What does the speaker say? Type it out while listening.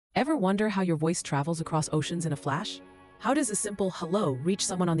Ever wonder how your voice travels across oceans in a flash? How does a simple hello reach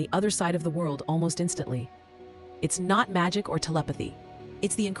someone on the other side of the world almost instantly? It's not magic or telepathy.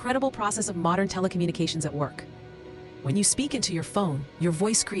 It's the incredible process of modern telecommunications at work. When you speak into your phone, your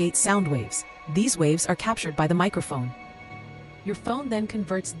voice creates sound waves. These waves are captured by the microphone. Your phone then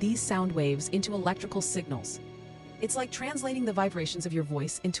converts these sound waves into electrical signals. It's like translating the vibrations of your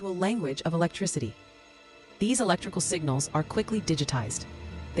voice into a language of electricity. These electrical signals are quickly digitized.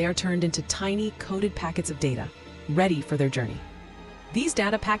 They are turned into tiny, coded packets of data, ready for their journey. These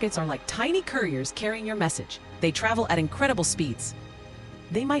data packets are like tiny couriers carrying your message. They travel at incredible speeds.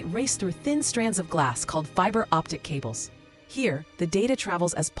 They might race through thin strands of glass called fiber optic cables. Here, the data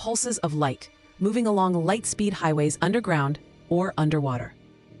travels as pulses of light, moving along light-speed highways underground or underwater.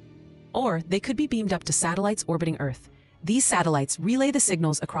 Or they could be beamed up to satellites orbiting Earth. These satellites relay the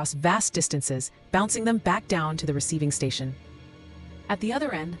signals across vast distances, bouncing them back down to the receiving station. At the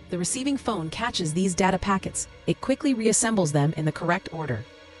other end, the receiving phone catches these data packets. It quickly reassembles them in the correct order.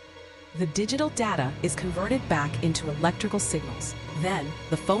 The digital data is converted back into electrical signals. Then,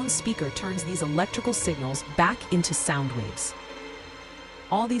 the phone speaker turns these electrical signals back into sound waves.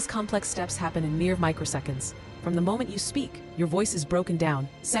 All these complex steps happen in mere microseconds. From the moment you speak, your voice is broken down,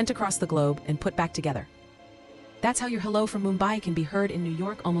 sent across the globe, and put back together. That's how your hello from Mumbai can be heard in New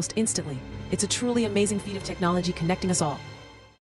York almost instantly. It's a truly amazing feat of technology connecting us all.